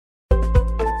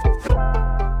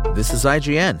This is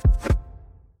IGN.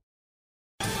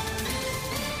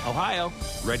 Ohio,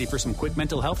 ready for some quick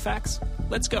mental health facts?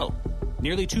 Let's go.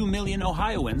 Nearly 2 million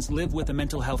Ohioans live with a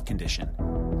mental health condition.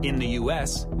 In the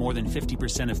U.S., more than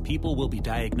 50% of people will be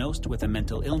diagnosed with a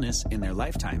mental illness in their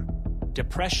lifetime.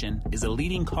 Depression is a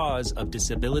leading cause of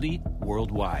disability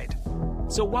worldwide.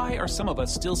 So why are some of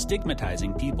us still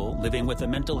stigmatizing people living with a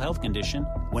mental health condition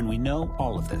when we know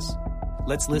all of this?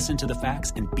 Let's listen to the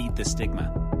facts and beat the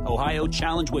stigma. Ohio,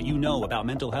 challenge what you know about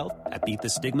mental health at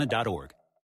beatthestigma.org.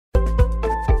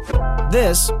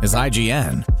 This is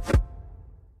IGN.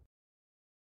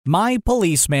 My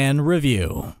Policeman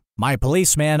Review. My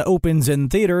Policeman opens in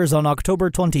theaters on October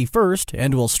 21st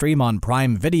and will stream on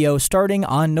Prime Video starting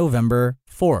on November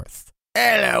 4th.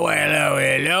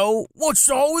 Hello. What's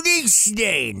all this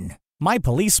then? My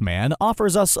Policeman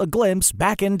offers us a glimpse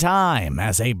back in time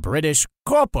as a British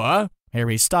copper,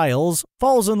 Harry Styles,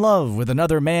 falls in love with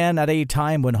another man at a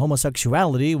time when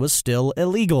homosexuality was still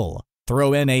illegal.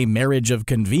 Throw in a marriage of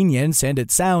convenience and it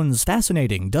sounds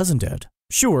fascinating, doesn't it?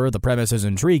 Sure, the premise is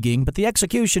intriguing, but the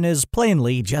execution is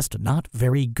plainly just not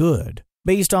very good.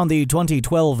 Based on the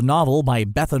 2012 novel by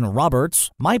Bethan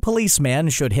Roberts, My Policeman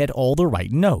should hit all the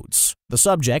right notes. The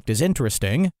subject is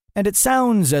interesting, and it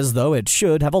sounds as though it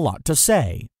should have a lot to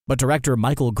say. But director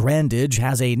Michael Grandage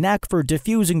has a knack for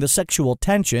diffusing the sexual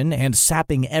tension and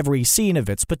sapping every scene of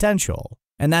its potential.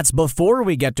 And that's before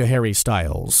we get to Harry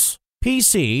Styles.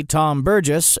 PC Tom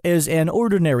Burgess is an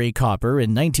ordinary copper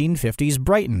in 1950s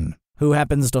Brighton, who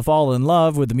happens to fall in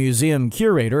love with the museum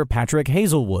curator Patrick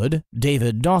Hazelwood,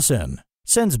 David Dawson.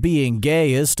 Since being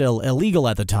gay is still illegal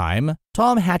at the time,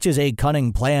 Tom hatches a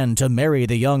cunning plan to marry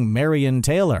the young Marion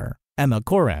Taylor, Emma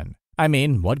Corrin. I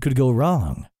mean, what could go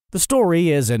wrong? The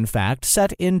story is in fact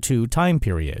set in two time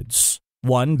periods.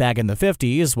 One back in the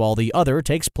 50s, while the other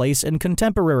takes place in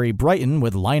contemporary Brighton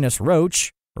with Linus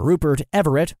Roach, Rupert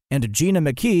Everett, and Gina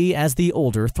McKee as the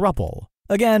older throuple.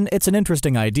 Again, it's an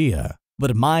interesting idea,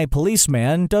 but My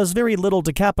Policeman does very little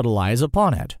to capitalize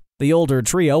upon it. The older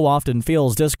trio often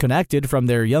feels disconnected from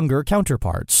their younger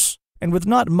counterparts, and with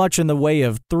not much in the way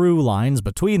of through lines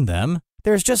between them,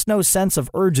 there's just no sense of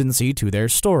urgency to their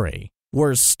story.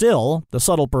 Worse still, the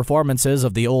subtle performances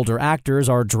of the older actors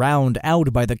are drowned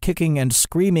out by the kicking and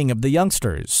screaming of the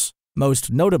youngsters.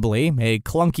 Most notably, a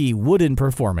clunky wooden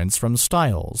performance from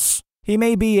Styles. He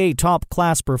may be a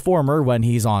top-class performer when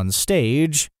he's on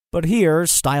stage, but here,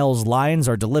 Styles' lines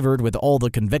are delivered with all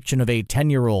the conviction of a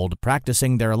 10-year-old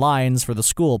practicing their lines for the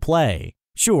school play.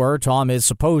 Sure, Tom is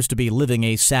supposed to be living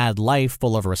a sad life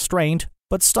full of restraint,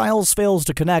 but Styles fails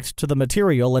to connect to the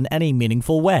material in any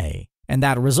meaningful way, and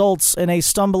that results in a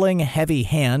stumbling, heavy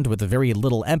hand with very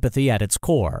little empathy at its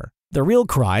core. The real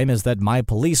crime is that My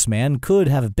Policeman could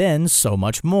have been so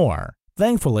much more.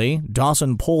 Thankfully,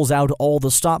 Dawson pulls out all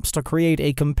the stops to create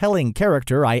a compelling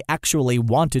character I actually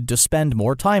wanted to spend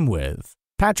more time with.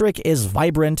 Patrick is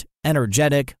vibrant,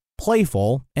 energetic,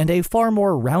 playful, and a far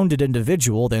more rounded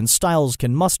individual than Styles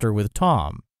can muster with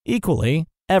Tom. Equally,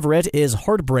 Everett is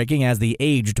heartbreaking as the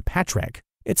aged Patrick.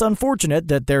 It's unfortunate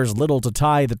that there's little to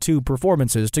tie the two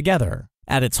performances together.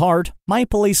 At its heart, My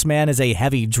Policeman is a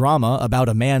heavy drama about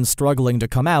a man struggling to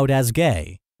come out as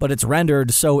gay, but it's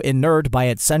rendered so inert by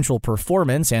its central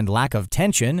performance and lack of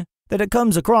tension that it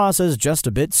comes across as just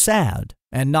a bit sad,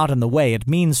 and not in the way it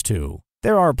means to.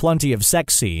 There are plenty of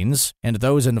sex scenes, and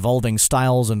those involving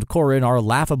Styles and Corrin are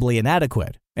laughably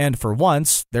inadequate, and for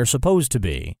once, they're supposed to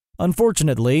be.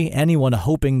 Unfortunately, anyone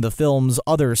hoping the film's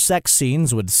other sex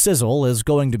scenes would sizzle is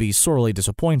going to be sorely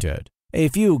disappointed. A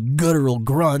few guttural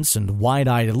grunts and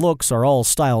wide-eyed looks are all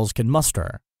Styles can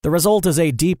muster. The result is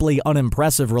a deeply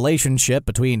unimpressive relationship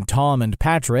between Tom and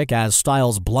Patrick as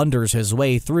Styles blunders his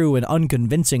way through an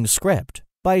unconvincing script.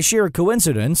 By sheer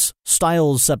coincidence,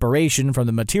 Styles' separation from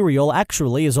the material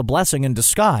actually is a blessing in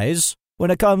disguise when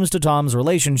it comes to Tom's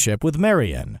relationship with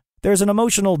Marion. There's an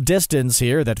emotional distance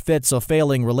here that fits a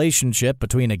failing relationship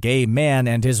between a gay man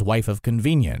and his wife of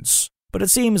convenience. But it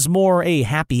seems more a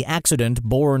happy accident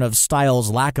born of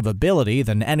Styles' lack of ability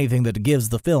than anything that gives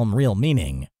the film real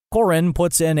meaning. Corrin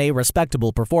puts in a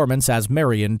respectable performance as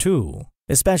Marion too,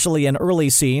 especially in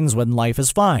early scenes when life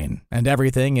is fine and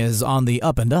everything is on the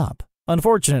up and up.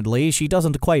 Unfortunately, she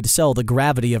doesn't quite sell the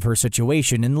gravity of her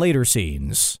situation in later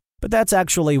scenes, but that's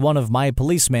actually one of My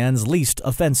Policeman's least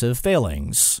offensive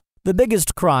failings. The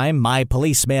biggest crime My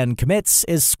Policeman commits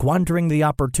is squandering the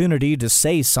opportunity to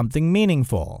say something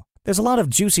meaningful. There's a lot of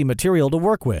juicy material to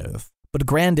work with, but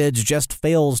Grandage just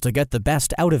fails to get the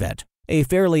best out of it. A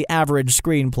fairly average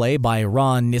screenplay by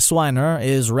Ron Niswaner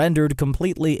is rendered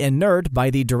completely inert by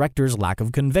the director's lack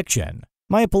of conviction.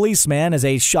 My Policeman is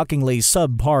a shockingly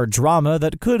subpar drama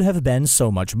that could have been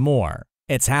so much more.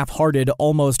 Its half-hearted,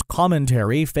 almost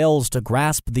commentary fails to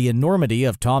grasp the enormity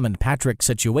of Tom and Patrick's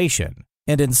situation,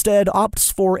 and instead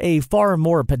opts for a far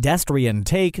more pedestrian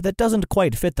take that doesn't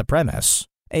quite fit the premise.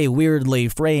 A weirdly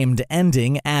framed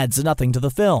ending adds nothing to the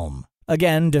film,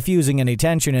 again diffusing any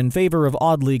tension in favor of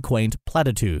oddly quaint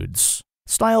platitudes.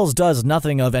 Stiles does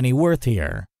nothing of any worth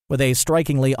here, with a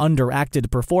strikingly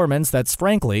underacted performance that's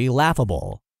frankly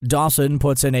laughable. Dawson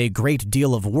puts in a great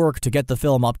deal of work to get the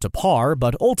film up to par,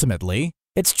 but ultimately,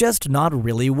 it's just not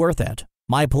really worth it.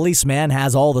 My Policeman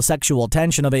has all the sexual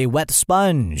tension of a wet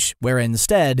sponge, where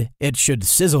instead it should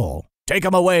sizzle. Take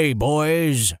 'em away,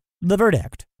 boys! The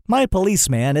verdict. My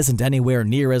Policeman isn't anywhere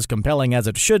near as compelling as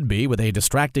it should be, with a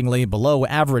distractingly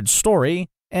below-average story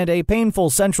and a painful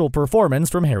central performance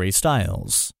from Harry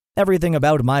Styles. Everything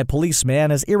about My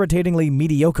Policeman is irritatingly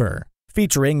mediocre,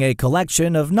 featuring a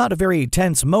collection of not very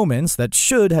tense moments that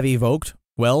should have evoked,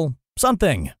 well,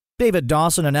 something. David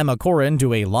Dawson and Emma Corrin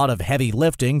do a lot of heavy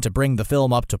lifting to bring the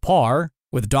film up to par,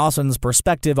 with Dawson's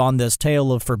perspective on this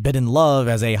tale of forbidden love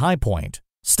as a high point.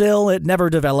 Still, it never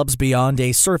develops beyond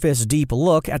a surface-deep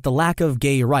look at the lack of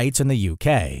gay rights in the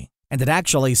UK, and it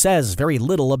actually says very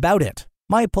little about it.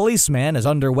 My Policeman is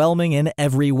underwhelming in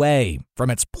every way, from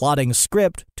its plotting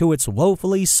script to its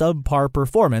woefully subpar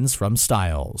performance from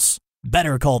Styles.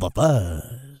 Better call the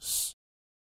fuzz.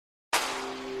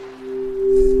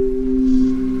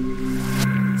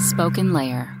 Spoken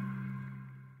Layer.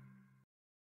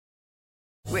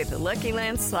 With the Lucky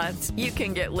Land Slots, you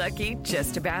can get lucky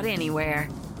just about anywhere.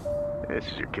 This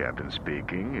is your captain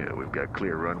speaking. We've got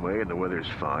clear runway and the weather's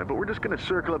fine, but we're just going to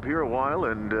circle up here a while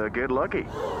and get lucky.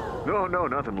 No,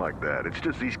 nothing like that. It's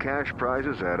just these cash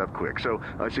prizes add up quick. So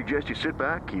I suggest you sit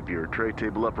back, keep your tray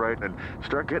table upright, and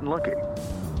start getting lucky.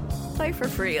 Play for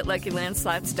free at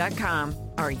LuckyLandSlots.com.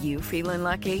 Are you feeling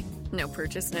lucky? No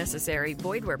purchase necessary.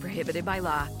 Void where prohibited by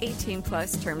law.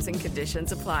 18+ terms and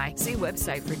conditions apply. See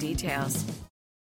website for details.